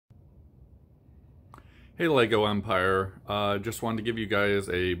Hey Lego Empire, just wanted to give you guys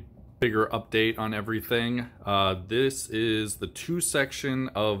a bigger update on everything. This is the 2 section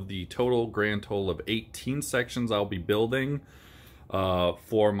of the grand total of 18 sections I'll be building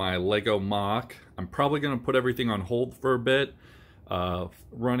for my Lego mock. I'm probably going to put everything on hold for a bit,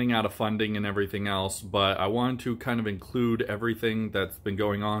 running out of funding and everything else, but I wanted to kind of include everything that's been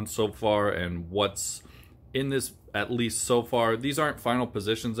going on so far and what's in this, at least so far. These aren't final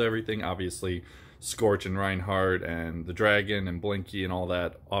positions of everything, obviously. Scorch and Reinhardt and the Dragon and Blinky and all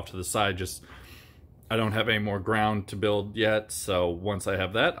that off to the side. Just, I don't have any more ground to build yet, so once I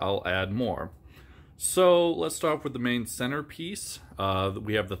have that, I'll add more. So let's start off with the main centerpiece.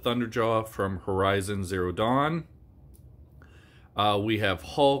 We have the Thunderjaw from Horizon Zero Dawn. We have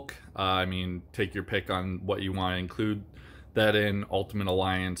Hulk. I mean, take your pick on what you want to include that in. Ultimate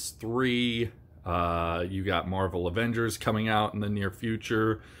Alliance 3. You got Marvel Avengers coming out in the near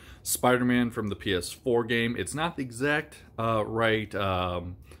future. Spider-Man from the PS4 game. It's not the exact right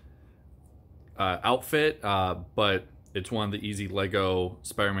outfit, but it's one of the easy Lego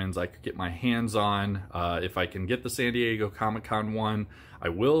Spider-Mans I could get my hands on. If I can get the San Diego Comic-Con one, I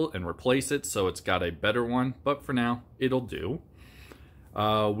will, and replace it so it's got a better one, but for now, it'll do.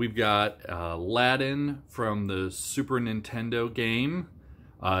 We've got Aladdin from the Super Nintendo game,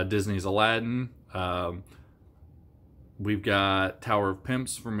 Disney's Aladdin. We've got Tower of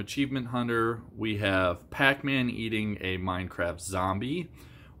Pimps from Achievement Hunter. We have Pac-Man eating a Minecraft zombie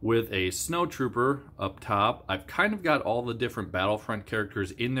with a Snowtrooper up top. I've kind of got all the different Battlefront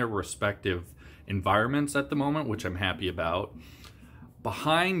characters in their respective environments at the moment, which I'm happy about.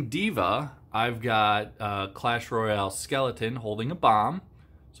 Behind Diva, I've got Clash Royale Skeleton holding a bomb,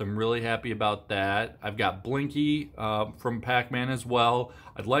 so I'm really happy about that. I've got Blinky from Pac-Man as well.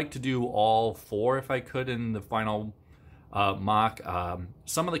 I'd like to do all 4 if I could in the final mock.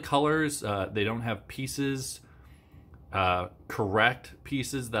 Some of the colors, they don't have pieces, correct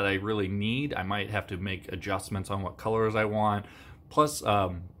pieces that I really need. I might have to make adjustments on what colors I want. Plus,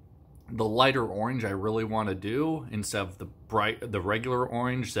 the lighter orange I really want to do instead of the regular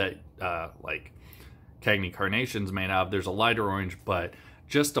orange that like Cagney Carnation's made out of. There's a lighter orange, but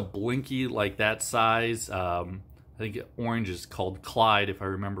just a Blinky like that size. I think orange is called Clyde if I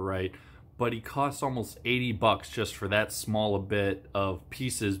remember right. But he costs almost 80 bucks just for that small a bit of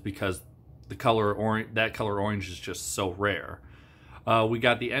pieces because the color orange, that color orange is just so rare. We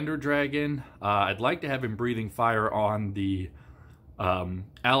got the Ender Dragon. I'd like to have him breathing fire on the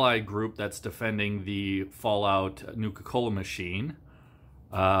allied group that's defending the Fallout Nuka-Cola machine.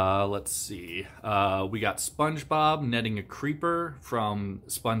 Let's see. We got SpongeBob netting a creeper from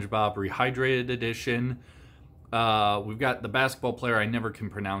SpongeBob Rehydrated Edition. We've got the basketball player, I never can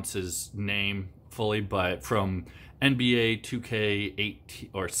pronounce his name fully, but from NBA 2K18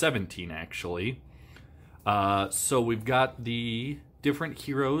 or 17 actually. So we've got the different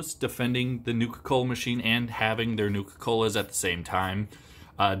heroes defending the Nuka-Cola machine and having their Nuka-Colas at the same time.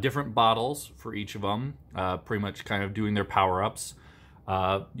 Different bottles for each of them, pretty much kind of doing their power-ups.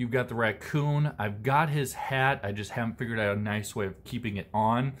 You've got the raccoon. I've got his hat, I just haven't figured out a nice way of keeping it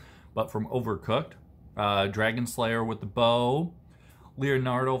on, but from Overcooked. Dragon Slayer with the bow.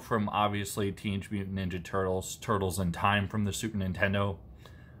 Leonardo from, obviously, Teenage Mutant Ninja Turtles. Turtles in Time from the Super Nintendo.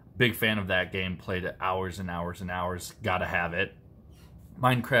 Big fan of that game. Played it hours and hours and hours. Gotta have it.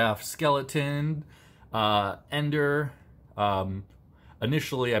 Minecraft Skeleton. Ender.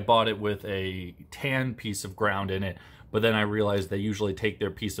 Initially, I bought it with a tan piece of ground in it, but then I realized they usually take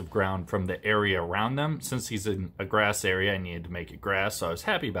their piece of ground from the area around them. Since he's in a grass area, I needed to make it grass, so I was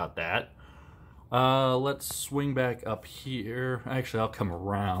happy about that. Let's swing back up here. Actually, I'll come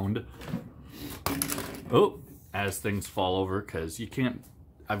around. Oh, as things fall over, because you can't...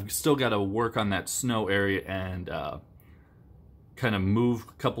 I've still got to work on that snow area and kind of move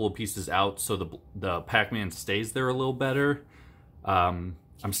a couple of pieces out so the Pac-Man stays there a little better. I'm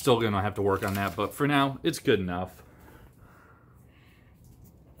still going to have to work on that, but for now, it's good enough.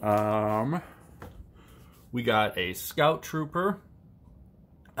 We got a Scout Trooper.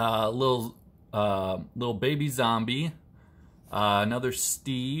 Little baby zombie, another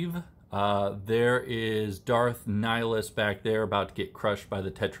Steve. There is Darth Nihilus back there about to get crushed by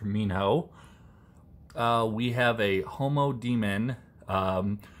the Tetramino. We have a Homo Demon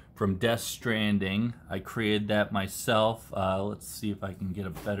from Death Stranding. I created that myself. Let's see if I can get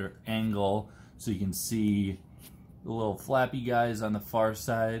a better angle so you can see the little flappy guys on the far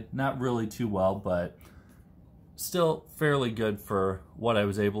side. Not really too well, but still fairly good for what I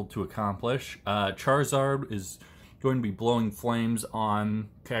was able to accomplish. Charizard is going to be blowing flames on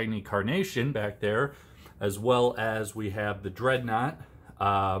Cagney Carnation back there, as well as we have the Dreadnought.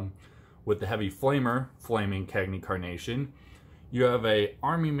 with the heavy flamer flaming Cagney Carnation. You have a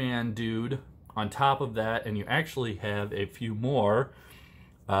Army Man dude on top of that, and you actually have a few more.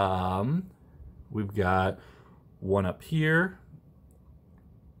 We've got one up here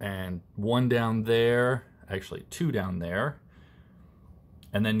and one down there, actually two down there.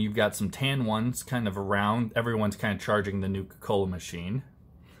 And then you've got some tan ones kind of around. Everyone's kind of charging the Nuka-Cola machine.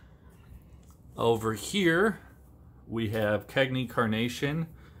 Over here, we have Cagney Carnation.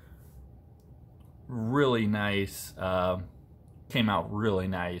 Really nice. Came out really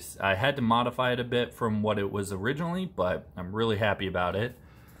nice. I had to modify it a bit from what it was originally, but I'm really happy about it.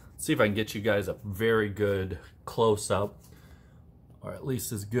 Let's see if I can get you guys a very good close-up, or at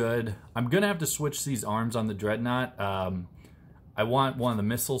least as good. I'm gonna have to switch these arms on the Dreadnought. I want one of the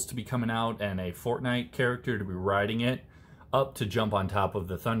missiles to be coming out and a Fortnite character to be riding it up to jump on top of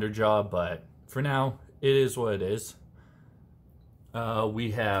the Thunderjaw, but for now, it is what it is.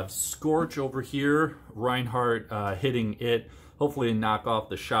 We have Scorch over here, Reinhardt hitting it, hopefully to knock off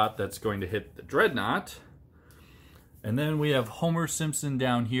the shot that's going to hit the Dreadnought. And then we have Homer Simpson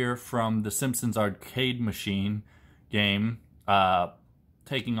down here from the Simpsons arcade machine game,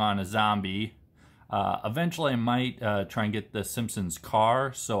 taking on a zombie. Eventually I might try and get the Simpsons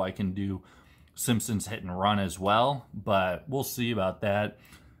car so I can do Simpsons hit and run as well, but we'll see about that.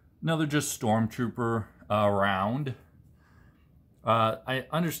 Another just stormtrooper around. I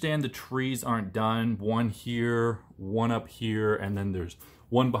understand the trees aren't done. One here, one up here, and then there's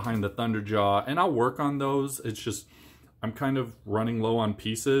one behind the Thunderjaw, and I'll work on those. It's just I'm kind of running low on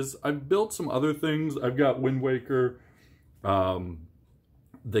pieces. I've built some other things. I've got Wind Waker,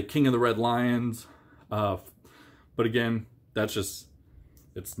 the King of the Red Lions, but again, that's just,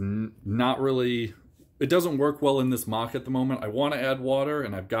 it's not really, it doesn't work well in this mock at the moment. I want to add water,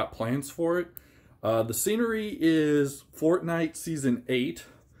 and I've got plans for it. The scenery is Fortnite Season 8,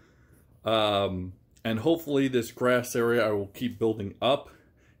 and hopefully this grass area I will keep building up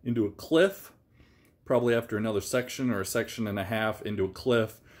into a cliff, probably after another section or a section and a half into a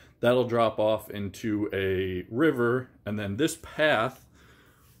cliff. That'll drop off into a river, and then this path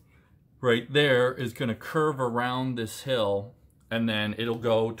right there is going to curve around this hill, and then it'll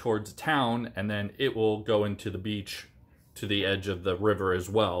go towards town, and then it will go into the beach to the edge of the river as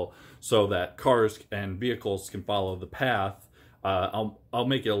well, so that cars and vehicles can follow the path. I'll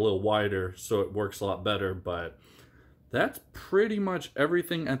make it a little wider so it works a lot better, but that's pretty much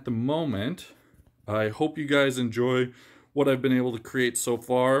everything at the moment. I hope you guys enjoy what I've been able to create so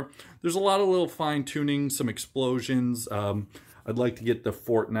far. There's a lot of little fine-tuning, some explosions. I'd like to get the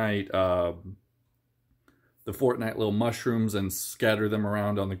Fortnite little mushrooms and scatter them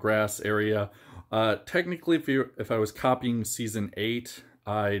around on the grass area. Technically, if I was copying Season 8,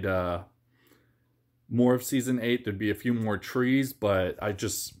 I'd more of Season 8, there'd be a few more trees, but I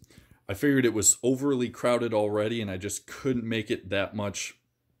figured it was overly crowded already, and I just couldn't make it that much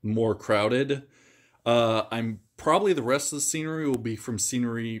more crowded. I'm probably the rest of the scenery will be from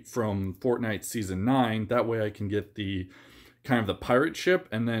Fortnite Season 9. That way I can get the kind of the pirate ship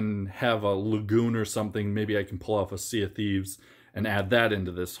and then have a lagoon or something. Maybe I can pull off a Sea of Thieves and add that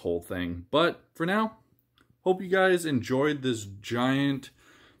into this whole thing. But for now, hope you guys enjoyed this giant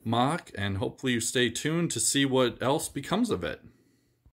mock, and hopefully you stay tuned to see what else becomes of it.